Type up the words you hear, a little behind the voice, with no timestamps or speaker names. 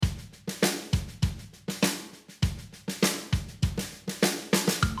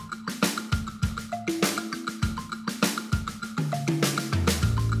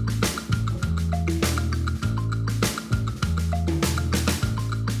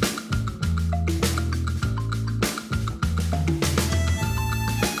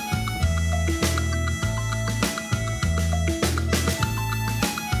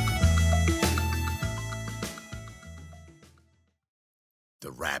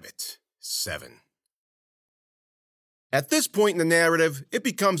Habit 7. At this point in the narrative, it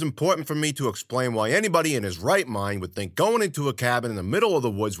becomes important for me to explain why anybody in his right mind would think going into a cabin in the middle of the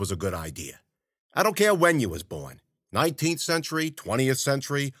woods was a good idea. I don't care when you was born, 19th century, 20th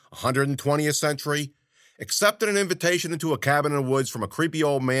century, 120th century. Accepting an invitation into a cabin in the woods from a creepy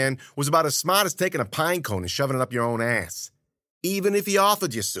old man was about as smart as taking a pine cone and shoving it up your own ass. Even if he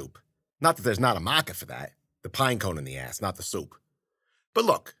offered you soup. Not that there's not a market for that. The pine cone in the ass, not the soup. But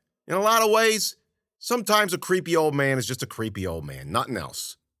look, in a lot of ways, sometimes a creepy old man is just a creepy old man, nothing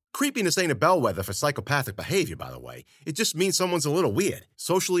else. Creepiness ain't a bellwether for psychopathic behavior, by the way. It just means someone's a little weird,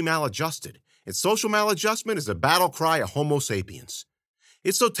 socially maladjusted. And social maladjustment is the battle cry of Homo sapiens.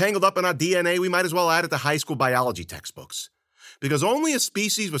 It's so tangled up in our DNA, we might as well add it to high school biology textbooks. Because only a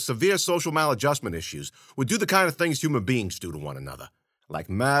species with severe social maladjustment issues would do the kind of things human beings do to one another, like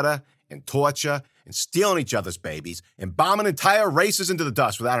murder and torture and stealing each other's babies and bombing entire races into the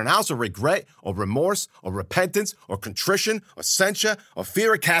dust without an ounce of regret or remorse or repentance or contrition or censure or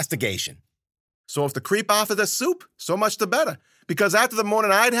fear of castigation. So if the creep offered us soup, so much the better. Because after the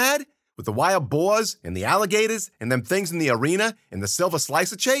morning I'd had, with the wild boars and the alligators and them things in the arena and the silver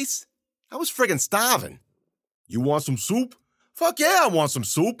slicer chase, I was friggin' starving. You want some soup? Fuck yeah, I want some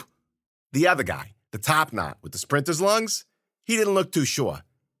soup. The other guy, the top knot with the sprinter's lungs, he didn't look too sure.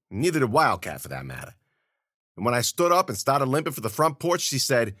 Neither did Wildcat, for that matter. And when I stood up and started limping for the front porch, she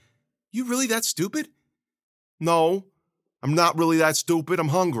said, "You really that stupid?" "No, I'm not really that stupid. I'm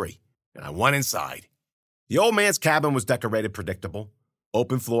hungry." And I went inside. The old man's cabin was decorated predictable.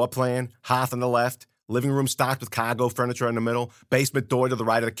 Open floor plan, hearth on the left, living room stocked with cargo furniture in the middle, basement door to the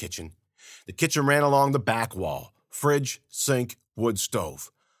right of the kitchen. The kitchen ran along the back wall. Fridge, sink, wood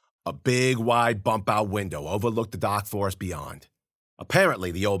stove. A big, wide bump-out window overlooked the dark forest beyond. Apparently,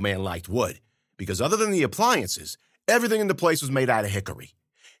 the old man liked wood, because other than the appliances, everything in the place was made out of hickory.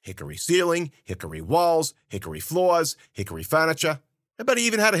 Hickory ceiling, hickory walls, hickory floors, hickory furniture. I bet he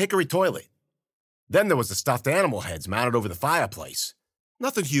even had a hickory toilet. Then there was the stuffed animal heads mounted over the fireplace.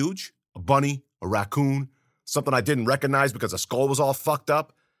 Nothing huge. A bunny, a raccoon, something I didn't recognize because the skull was all fucked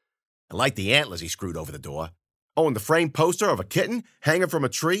up. I liked the antlers he screwed over the door. Oh, and the framed poster of a kitten hanging from a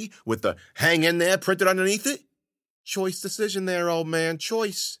tree with the "hang in there" printed underneath it. Choice decision there, old man,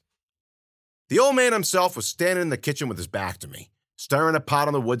 choice. The old man himself was standing in the kitchen with his back to me, stirring a pot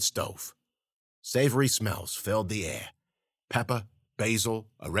on the wood stove. Savory smells filled the air. Pepper, basil,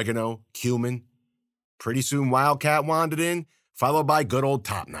 oregano, cumin. Pretty soon Wildcat wandered in, followed by good old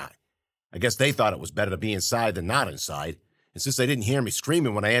Topknot. I guess they thought it was better to be inside than not inside, and since they didn't hear me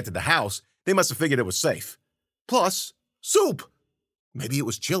screaming when I entered the house, they must have figured it was safe. Plus, soup. Maybe it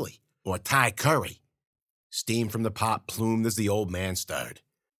was chili or Thai curry. Steam from the pot plumed as the old man stirred.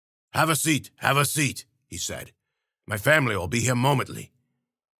 Have a seat, he said. "My family will be here momently."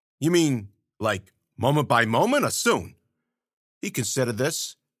 "You mean, like, moment by moment or soon?" He considered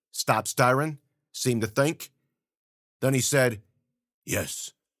this, stopped stirring, seemed to think. Then he said,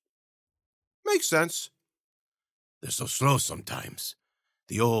 "Yes." "Makes sense." "They're so slow sometimes.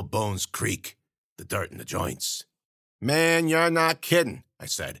 The old bones creak, the dirt in the joints." "Man, you're not kidding," I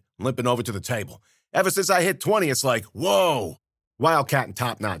said, limping over to the table. Ever since I hit 20, it's like, whoa. Wildcat and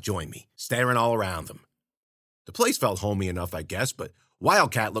Topknot joined me, staring all around them. The place felt homey enough, I guess, but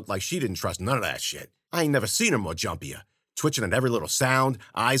Wildcat looked like she didn't trust none of that shit. I ain't never seen her more jumpier, twitching at every little sound,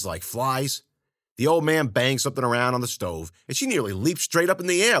 eyes like flies. The old man banged something around on the stove, and she nearly leaped straight up in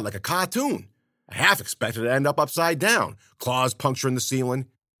the air like a cartoon. I half expected to end up upside down, claws puncturing the ceiling.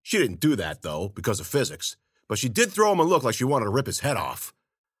 She didn't do that, though, because of physics, but she did throw him a look like she wanted to rip his head off.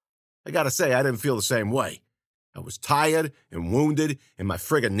 I gotta say, I didn't feel the same way. I was tired and wounded, and my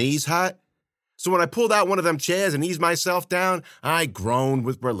friggin' knees hurt. So when I pulled out one of them chairs and eased myself down, I groaned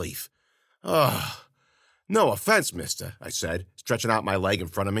with relief. "Ugh. No offense, mister," I said, stretching out my leg in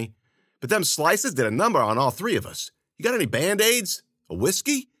front of me. "But them slices did a number on all three of us. You got any Band-Aids? A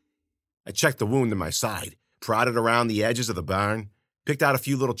whiskey?" I checked the wound in my side, prodded around the edges of the burn, picked out a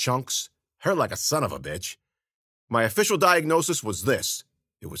few little chunks. Hurt like a son of a bitch. My official diagnosis was this.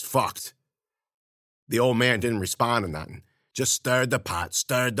 It was fucked. The old man didn't respond to nothing. Just stirred the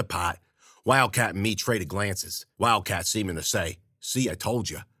pot. Wildcat and me traded glances. Wildcat seeming to say, "See, I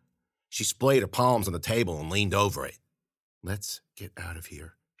told you." She splayed her palms on the table and leaned over it. "Let's get out of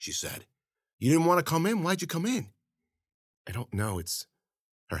here," she said. "You didn't want to come in? Why'd you come in?" "I don't know, it's..."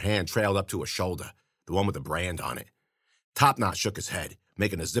 Her hand trailed up to her shoulder, the one with the brand on it. Topknot shook his head,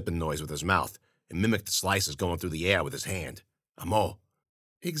 making a zipping noise with his mouth, and mimicked the slices going through the air with his hand. "Amo."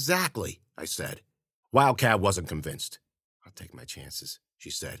 "Exactly," I said. Wildcat wasn't convinced. "I'll take my chances," she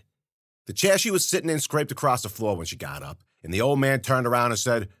said. The chair she was sitting in scraped across the floor when she got up, and the old man turned around and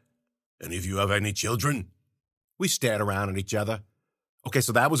said, "Any of you have any children?" We stared around at each other. Okay,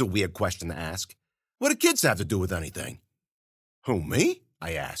 so that was a weird question to ask. What do kids have to do with anything? Who, me?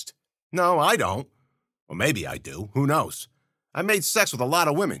 I asked. No, I don't. Or maybe I do. Who knows? I made sex with a lot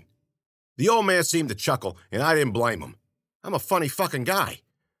of women. The old man seemed to chuckle, and I didn't blame him. I'm a funny fucking guy.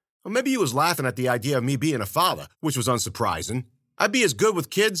 Or maybe he was laughing at the idea of me being a father, which was unsurprising. I'd be as good with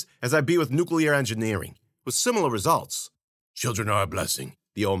kids as I'd be with nuclear engineering, with similar results. Children are a blessing,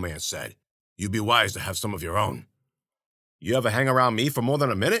 the old man said. You'd be wise to have some of your own. You ever hang around me for more than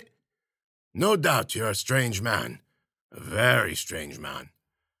a minute? No doubt you're a strange man. A very strange man.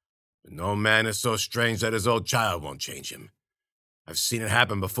 But no man is so strange that his old child won't change him. I've seen it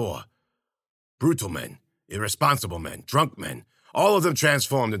happen before. Brutal men, irresponsible men, drunk men, all of them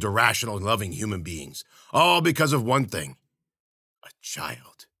transformed into rational, loving human beings, all because of one thing. A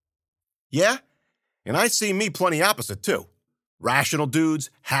child. Yeah? And I see me plenty opposite, too. Rational dudes,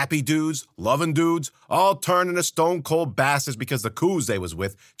 happy dudes, loving dudes, all turned into stone-cold bastards because the coos they was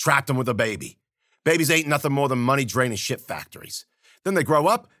with trapped them with a baby. Babies ain't nothing more than money-draining shit factories. Then they grow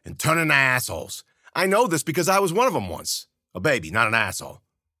up and turn into assholes. I know this because I was one of them once. A baby, not an asshole.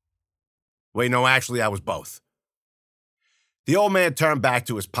 Wait, no, actually, I was both. The old man turned back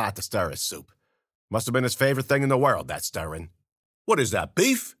to his pot to stir his soup. Must have been his favorite thing in the world, that stirring. What is that,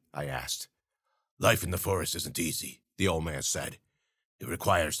 beef? I asked. Life in the forest isn't easy, the old man said. It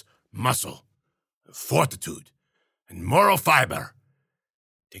requires muscle, fortitude, and moral fiber.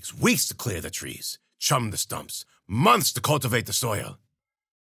 It takes weeks to clear the trees, chum the stumps, months to cultivate the soil.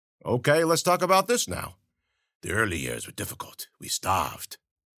 Okay, let's talk about this now. The early years were difficult. We starved.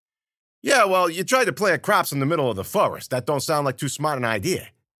 Yeah, well, you tried to plant crops in the middle of the forest. That don't sound like too smart an idea.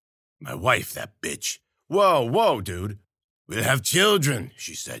 My wife, that bitch. Whoa, dude. We'll have children,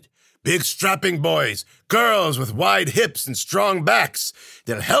 she said. Big strapping boys, girls with wide hips and strong backs.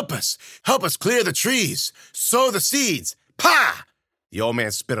 They'll help us clear the trees, sow the seeds. Pah! The old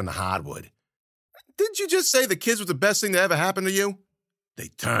man spit on the hardwood. Didn't you just say the kids were the best thing that ever happened to you? They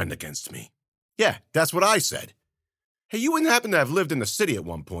turned against me. Yeah, that's what I said. Hey, you wouldn't happen to have lived in the city at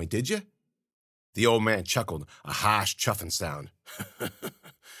one point, did you? The old man chuckled, a harsh chuffing sound.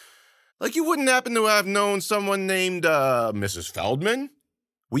 Like you wouldn't happen to have known someone named, Mrs. Feldman?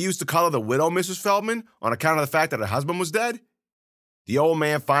 We used to call her the widow Mrs. Feldman on account of the fact that her husband was dead. The old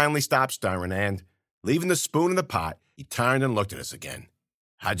man finally stopped stirring and, leaving the spoon in the pot, he turned and looked at us again.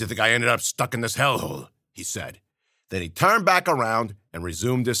 How'd you think I ended up stuck in this hellhole? He said. Then he turned back around and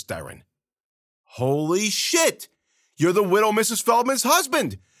resumed his stirring. Holy shit! You're the widow Mrs. Feldman's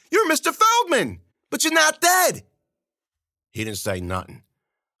husband! You're Mr. Feldman! But you're not dead! He didn't say nothing.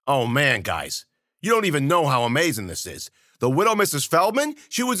 Oh man, guys, you don't even know how amazing this is. The widow Mrs. Feldman,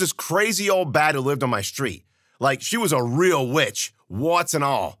 she was this crazy old bat who lived on my street. Like, she was a real witch, warts and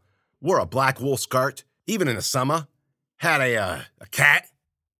all. Wore a black wool skirt, even in the summer. Had a cat.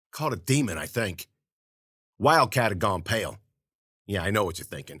 Called a demon, I think. Wildcat had gone pale. Yeah, I know what you're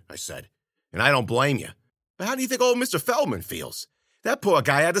thinking, I said. And I don't blame you. But how do you think old Mr. Feldman feels? That poor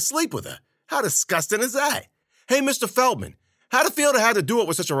guy had to sleep with her. How disgusting is that? Hey, Mr. Feldman, how'd it feel to have to do it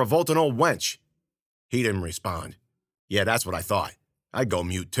with such a revolting old wench? He didn't respond. Yeah, that's what I thought. I'd go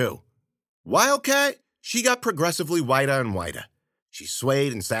mute, too. Wildcat, she got progressively whiter and whiter. She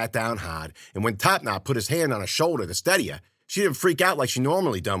swayed and sat down hard, and when Topknot put his hand on her shoulder to steady her, she didn't freak out like she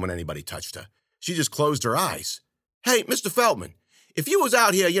normally done when anybody touched her. She just closed her eyes. Hey, Mr. Feldman, if you was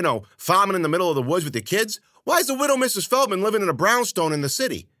out here, farming in the middle of the woods with your kids, why's the widow Mrs. Feldman living in a brownstone in the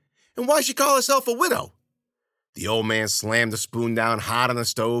city? And why's she call herself a widow? The old man slammed the spoon down hard on the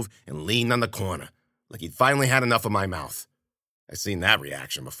stove and leaned on the corner, like he'd finally had enough of my mouth. I've seen that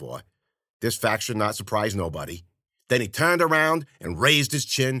reaction before. This fact should not surprise nobody. Then he turned around and raised his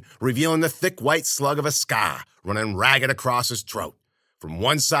chin, revealing the thick white slug of a scar running ragged across his throat, from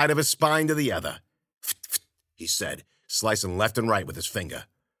one side of his spine to the other. He said, slicing left and right with his finger.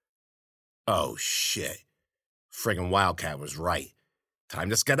 Oh, shit. Friggin' Wildcat was right.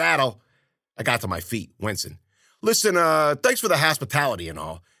 Time to skedaddle. I got to my feet, wincing. Listen, thanks for the hospitality and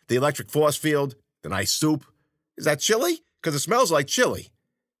all. The electric force field, the nice soup. Is that chili? Because it smells like chili.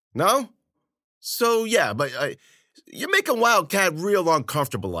 No? So, yeah, but you're making Wildcat real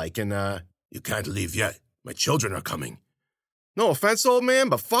uncomfortable-like, and, You can't leave yet. My children are coming. No offense, old man,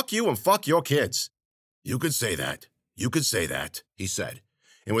 but fuck you and fuck your kids. You could say that. You could say that, he said.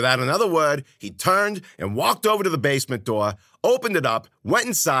 And without another word, he turned and walked over to the basement door, opened it up, went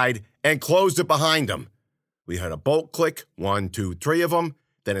inside, and closed it behind him. We heard a bolt click, 1, 2, 3 of them,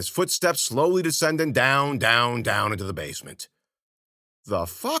 then his footsteps slowly descending down into the basement. The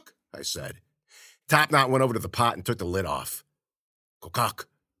fuck? I said. Top Knot went over to the pot and took the lid off. "Kokak,"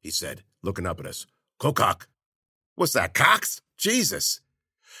 he said, looking up at us. "Kokak." "What's that, Cox? Jesus."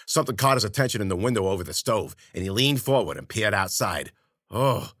 Something caught his attention in the window over the stove, and he leaned forward and peered outside.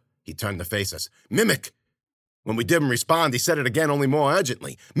 "Oh," he turned to face us. "Mimic." When we didn't respond, he said it again, only more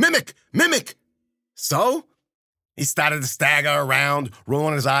urgently. "Mimic! Mimic!" "So?" He started to stagger around,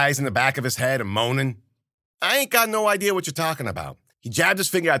 rolling his eyes in the back of his head and moaning. "I ain't got no idea what you're talking about." He jabbed his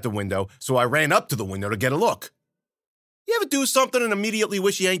finger out the window, so I ran up to the window to get a look. You ever do something and immediately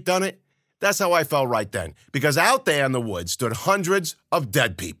wish you ain't done it? That's how I felt right then, because out there in the woods stood hundreds of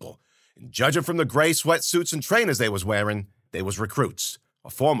dead people. And judging from the gray sweatsuits and trainers they was wearing, they was recruits,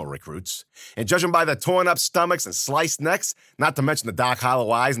 or former recruits. And judging by their torn-up stomachs and sliced necks, not to mention the dark hollow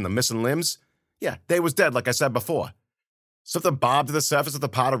eyes and the missing limbs, yeah, they was dead, like I said before. Something bobbed to the surface of the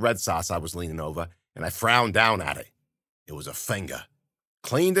pot of red sauce I was leaning over, and I frowned down at it. It was a finger.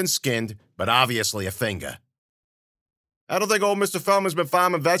 Cleaned and skinned, but obviously a finger. "I don't think old Mr. Feldman's been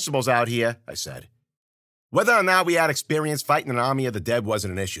farming vegetables out here," I said. Whether or not we had experience fighting an army of the dead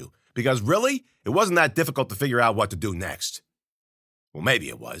wasn't an issue, because really, it wasn't that difficult to figure out what to do next. Well, maybe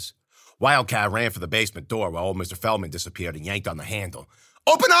it was. Wildcat ran for the basement door while old Mr. Feldman disappeared and yanked on the handle.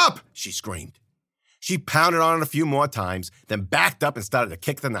 "Open up!" she screamed. She pounded on it a few more times, then backed up and started to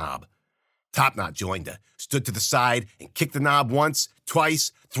kick the knob. Top Knot joined her, stood to the side, and kicked the knob once,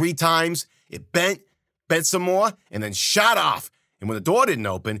 twice, 3 times. It bent some more, and then shot off. And when the door didn't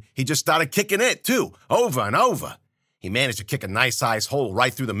open, he just started kicking it, too, over and over. He managed to kick a nice-sized hole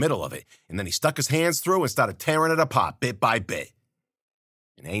right through the middle of it, and then he stuck his hands through and started tearing it apart bit by bit.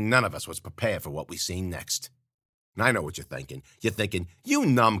 And ain't none of us was prepared for what we seen next. And I know what you're thinking. You're thinking, "You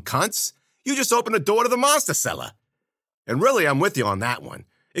numb cunts. You just opened the door to the monster cellar." And really, I'm with you on that one.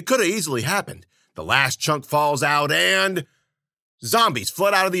 It could have easily happened. The last chunk falls out and... zombies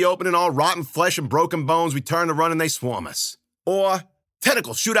flood out of the opening, all rotten flesh and broken bones. We turn to run and they swarm us. Or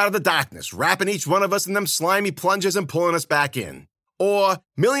tentacles shoot out of the darkness, wrapping each one of us in them slimy plunges and pulling us back in. Or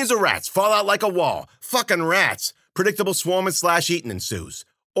millions of rats fall out like a wall. Fucking rats. Predictable swarming/eating ensues.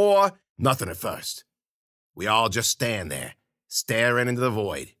 Or nothing at first. We all just stand there, staring into the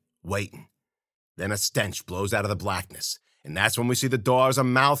void, waiting. Then a stench blows out of the blackness. And that's when we see the door as a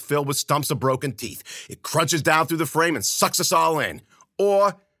mouth filled with stumps of broken teeth. It crunches down through the frame and sucks us all in.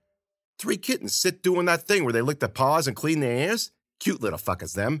 Or 3 kittens sit doing that thing where they lick their paws and clean their ears. Cute little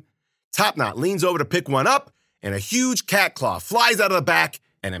fuckers, them. Top Knot leans over to pick one up, and a huge cat claw flies out of the back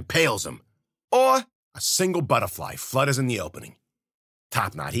and impales him. Or a single butterfly flutters in the opening.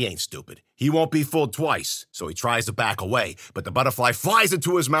 Top Knot, he ain't stupid. He won't be fooled twice, so he tries to back away, but the butterfly flies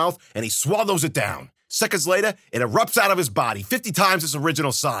into his mouth and he swallows it down. Seconds later, it erupts out of his body, 50 times its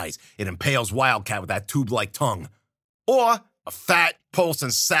original size. It impales Wildcat with that tube-like tongue. Or a fat,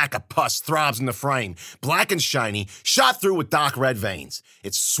 pulsing sack of pus throbs in the frame, black and shiny, shot through with dark red veins.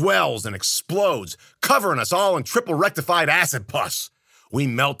 It swells and explodes, covering us all in triple rectified acid pus. We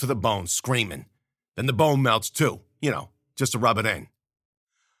melt to the bone, screaming. Then the bone melts too, just to rub it in.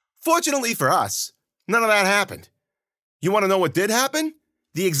 Fortunately for us, none of that happened. You want to know what did happen?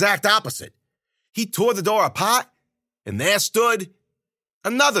 The exact opposite. He tore the door apart, and there stood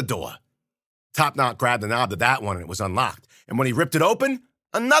another door. Top Knot grabbed the knob to that one, and it was unlocked. And when he ripped it open,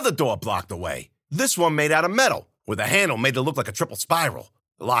 another door blocked the way. This one made out of metal, with a handle made to look like a triple spiral.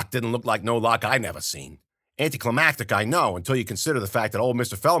 The lock didn't look like no lock I never seen. Anticlimactic, I know, until you consider the fact that old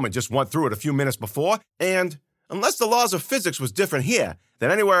Mr. Feldman just went through it a few minutes before, and unless the laws of physics was different here than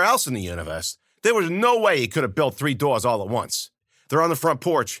anywhere else in the universe, there was no way he could have built 3 doors all at once. "They're on the front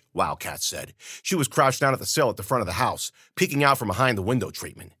porch," Wildcat said. She was crouched down at the sill at the front of the house, peeking out from behind the window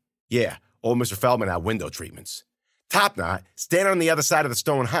treatment. Yeah, old Mr. Feldman had window treatments. Top Knot, standing on the other side of the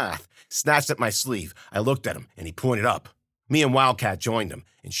stone hearth, snatched at my sleeve. I looked at him, and he pointed up. Me and Wildcat joined him,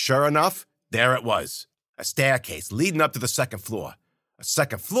 and sure enough, there it was. A staircase leading up to the second floor. A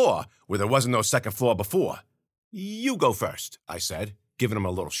second floor where there wasn't no second floor before. "You go first," I said, giving him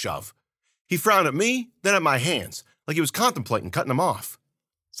a little shove. He frowned at me, then at my hands, like he was contemplating cutting them off.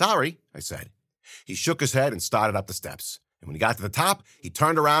 "Sorry," I said. He shook his head and started up the steps. And when he got to the top, he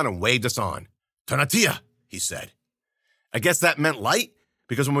turned around and waved us on. "Tonatiuh," he said. I guess that meant light,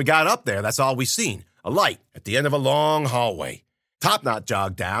 because when we got up there, that's all we seen. A light at the end of a long hallway. Top Knot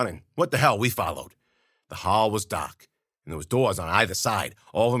jogged down, and what the hell, we followed. The hall was dark, and there was doors on either side,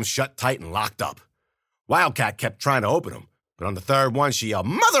 all of them shut tight and locked up. Wildcat kept trying to open them, but on the third one, she yelled,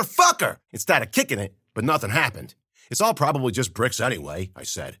 "Motherfucker!" and started kicking it, but nothing happened. "It's all probably just bricks anyway," I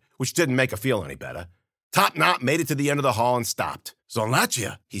said, which didn't make her feel any better. Top Knot made it to the end of the hall and stopped.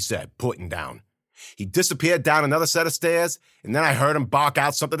 "Zonlatia," he said, pointing down. He disappeared down another set of stairs, and then I heard him bark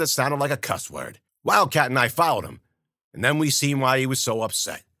out something that sounded like a cuss word. Wildcat and I followed him, and then we seen why he was so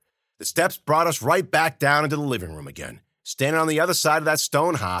upset. The steps brought us right back down into the living room again, standing on the other side of that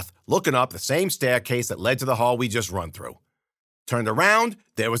stone hearth, looking up the same staircase that led to the hall we just run through. Turned around,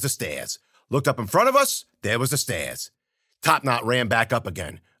 there was the stairs. Looked up in front of us, there was the stairs. Top Knot ran back up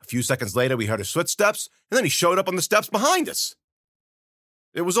again. A few seconds later, we heard his footsteps, and then he showed up on the steps behind us.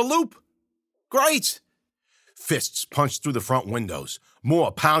 It was a loop. Great. Fists punched through the front windows.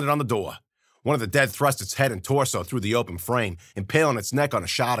 More pounded on the door. One of the dead thrust its head and torso through the open frame, impaling its neck on a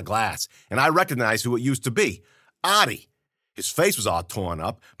shard of glass, and I recognized who it used to be. Artie. His face was all torn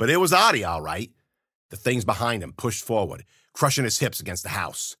up, but it was Artie, all right. The things behind him pushed forward, crushing his hips against the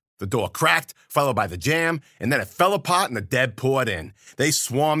house. The door cracked, followed by the jam, and then it fell apart and the dead poured in. They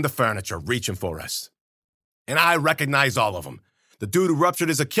swarmed the furniture, reaching for us. And I recognized all of them. The dude who ruptured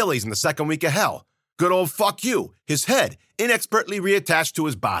his Achilles in the second week of hell. Good old fuck you, his head inexpertly reattached to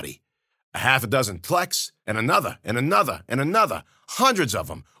his body. A half a dozen Plex, and another, and another, and another. Hundreds of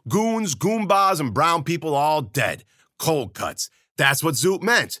them. Goons, goombas, and brown people all dead. Cold cuts. That's what Zoot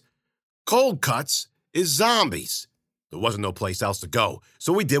meant. Cold cuts is zombies. There wasn't no place else to go,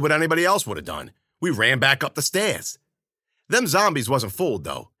 so we did what anybody else would have done. We ran back up the stairs. Them zombies wasn't fooled,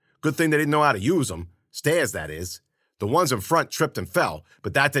 though. Good thing they didn't know how to use them. Stairs, that is. The ones in front tripped and fell,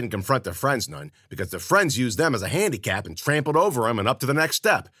 but that didn't confront their friends none, because their friends used them as a handicap and trampled over them and up to the next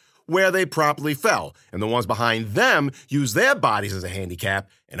step, where they promptly fell, and the ones behind them used their bodies as a handicap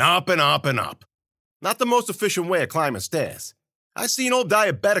and up and up and up. Not the most efficient way of climbing stairs. I've seen old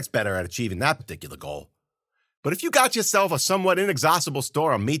diabetics better at achieving that particular goal. But if you got yourself a somewhat inexhaustible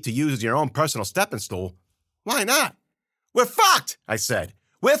store of meat to use as your own personal stepping stool, why not? We're fucked, I said.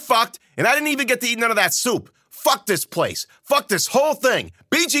 We're fucked, and I didn't even get to eat none of that soup. Fuck this place. Fuck this whole thing.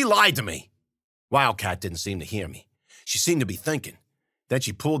 BG lied to me. Wildcat didn't seem to hear me. She seemed to be thinking. Then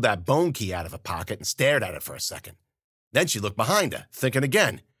she pulled that bone key out of her pocket and stared at it for a second. Then she looked behind her, thinking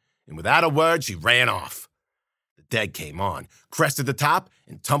again. And without a word, she ran off. The dead came on, crested the top,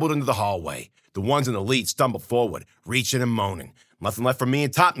 and tumbled into the hallway. The ones in the lead stumbled forward, reaching and moaning. Nothing left for me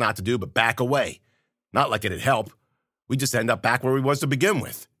and Top Knot to do but back away. Not like it'd help. We just end up back where we was to begin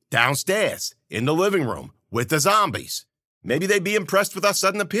with. Downstairs, in the living room, with the zombies. Maybe they'd be impressed with our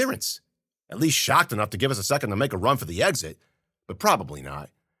sudden appearance. At least shocked enough to give us a second to make a run for the exit. But probably not.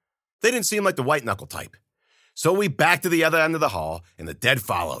 They didn't seem like the white-knuckle type. So we backed to the other end of the hall, and the dead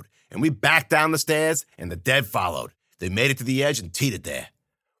followed. And we backed down the stairs, and the dead followed. They made it to the edge and teetered there.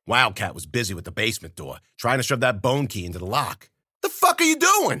 Wildcat was busy with the basement door, trying to shove that bone key into the lock. "The fuck are you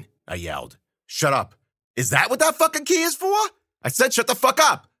doing?" I yelled. "Shut up. Is that what that fucking key is for?" I said, "Shut the fuck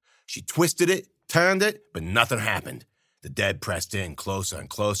up." She twisted it, turned it, but nothing happened. The dead pressed in closer and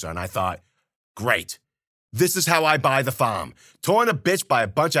closer, and I thought, great. This is how I buy the farm. Torn a bitch by a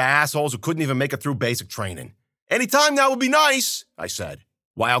bunch of assholes who couldn't even make it through basic training. "Any time now would be nice," I said.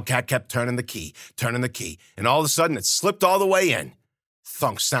 Wildcat kept turning the key, and all of a sudden it slipped all the way in.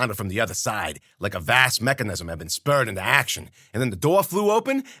 Thunk sounded from the other side, like a vast mechanism had been spurred into action, and then the door flew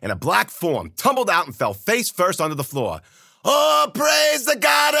open, and a black form tumbled out and fell face first onto the floor. "Oh, praise the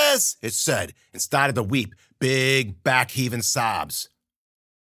goddess," it said, and started to weep, big, back-heaving sobs.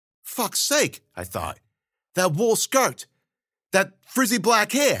 Fuck's sake, I thought. That wool skirt, that frizzy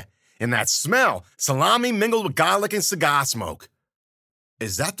black hair, and that smell, salami mingled with garlic and cigar smoke.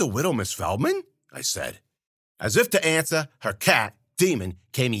 "Is that the widow, Miss Feldman?" I said. As if to answer, her cat, Demon,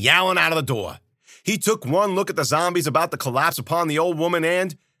 came yowling out of the door. He took one look at the zombies about to collapse upon the old woman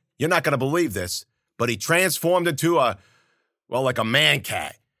and, you're not going to believe this, but he transformed into like a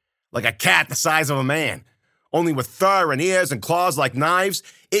man-cat. Like a cat the size of a man. Only with fur and ears and claws like knives,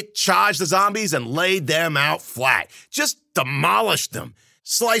 it charged the zombies and laid them out flat. Just demolished them.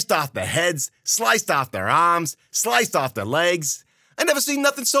 Sliced off their heads, sliced off their arms, sliced off their legs. I never seen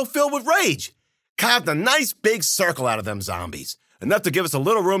nothing so filled with rage. Carved a nice big circle out of them zombies. Enough to give us a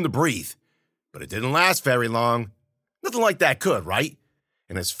little room to breathe. But it didn't last very long. Nothing like that could, right?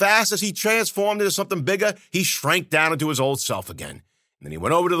 And as fast as he transformed into something bigger, he shrank down into his old self again. And then he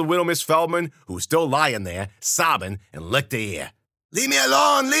went over to the widow, Miss Feldman, who was still lying there, sobbing, and licked her ear. Leave me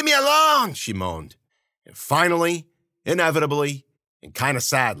alone, she moaned. And finally, inevitably, and kind of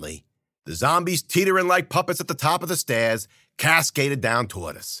sadly, the zombies teetering like puppets at the top of the stairs cascaded down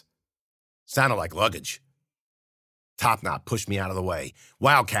toward us. Sounded like luggage. Top Knot pushed me out of the way.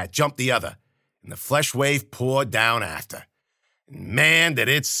 Wildcat jumped the other, and the flesh wave poured down after. And man, did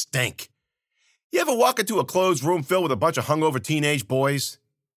it stink. You ever walk into a closed room filled with a bunch of hungover teenage boys?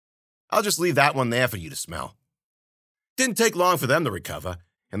 I'll just leave that one there for you to smell. Didn't take long for them to recover,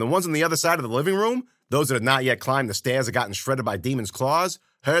 and the ones on the other side of the living room, those that had not yet climbed the stairs or gotten shredded by Demon's claws,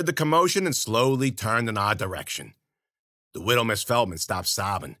 heard the commotion and slowly turned in our direction. The widow Miss Feldman stopped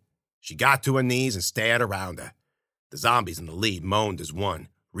sobbing. She got to her knees and stared around her. The zombies in the lead moaned as one,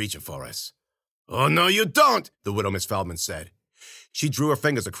 reaching for us. "Oh, no, you don't," the widow Miss Feldman said. She drew her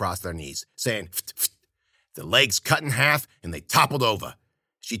fingers across their knees, saying, "Pft, pft." The legs cut in half, and they toppled over.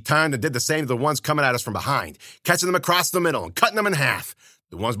 She turned and did the same to the ones coming at us from behind, catching them across the middle and cutting them in half.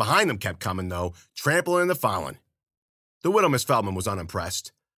 The ones behind them kept coming, though, trampling and falling. The widow Miss Feldman was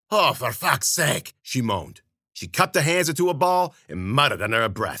unimpressed. "Oh, for fuck's sake," she moaned. She cupped her hands into a ball and muttered under her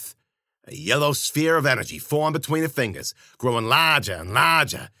breath. A yellow sphere of energy formed between her fingers, growing larger and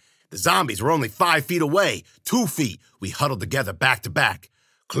larger. The zombies were only 5 feet away, 2 feet. We huddled together back to back.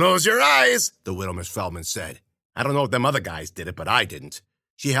 "Close your eyes," the widow Miss Feldman said. I don't know if them other guys did it, but I didn't.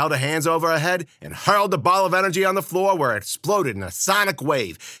 She held her hands over her head and hurled the ball of energy on the floor where it exploded in a sonic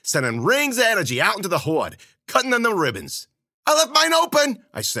wave, sending rings of energy out into the horde, cutting them to ribbons. "I left mine open,"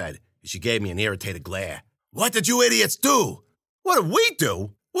 I said, as she gave me an irritated glare. "What did you idiots do?" "What did we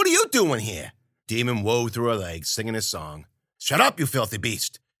do? What are you doing here?" Demon wove through her legs, singing his song. "Shut up, you filthy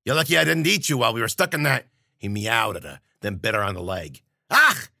beast. You're lucky I didn't eat you while we were stuck in that." He meowed at her, then bit her on the leg.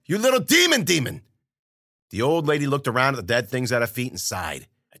 "Ah, you little demon! The old lady looked around at the dead things at her feet and sighed.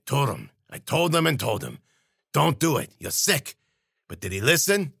 I told them. "Don't do it. You're sick." But did he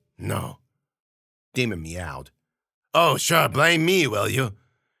listen? No. Demon meowed. "Oh, sure, blame me, will you?"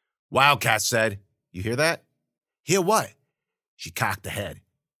 Wildcat said, "You hear that?" "Hear what?" She cocked her head.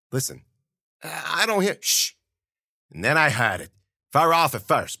 "Listen, I don't hear." "Shh." And then I heard it. Far off at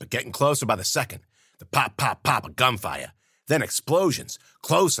first, but getting closer by the second. The pop, pop, pop of gunfire. Then explosions.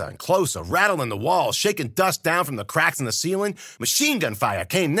 Closer and closer, rattling the walls, shaking dust down from the cracks in the ceiling. Machine gun fire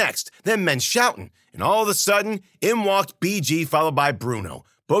came next, then men shouting. And all of a sudden, in walked BG followed by Bruno,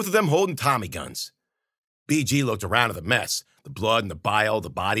 both of them holding Tommy guns. BG looked around at the mess, the blood and the bile, the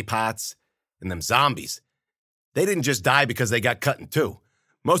body parts. And them zombies. They didn't just die because they got cut in two.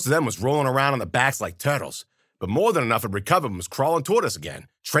 Most of them was rolling around on their backs like turtles. But more than enough had recovered and was crawling toward us again,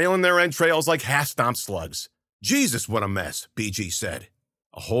 trailing their entrails like half-stomped slugs. "Jesus, what a mess," BG said.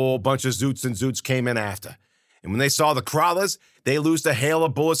 A whole bunch of Zoots and Zoots came in after. And when they saw the crawlers, they loosed a hail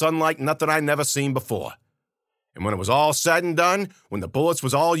of bullets unlike nothing I'd never seen before. And when it was all said and done, when the bullets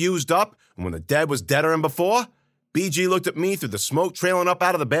was all used up, and when the dead was deader than before, BG looked at me through the smoke trailing up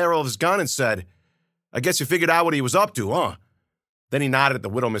out of the barrel of his gun and said, "I guess you figured out what he was up to, huh?" Then he nodded at the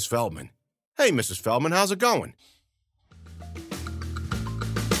widow Miss Feldman. "Hey, Mrs. Feldman, how's it going?"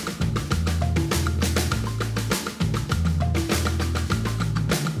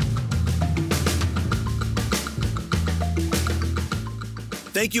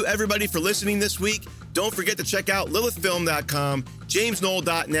 Thank you, everybody, for listening this week. Don't forget to check out LilithFilm.com,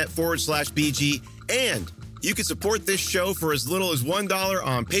 JamesKnoll.net/BG, and you can support this show for as little as $1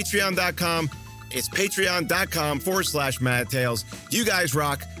 on Patreon.com. It's patreon.com/MadTales. You guys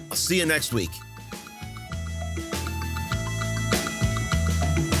rock. I'll see you next week.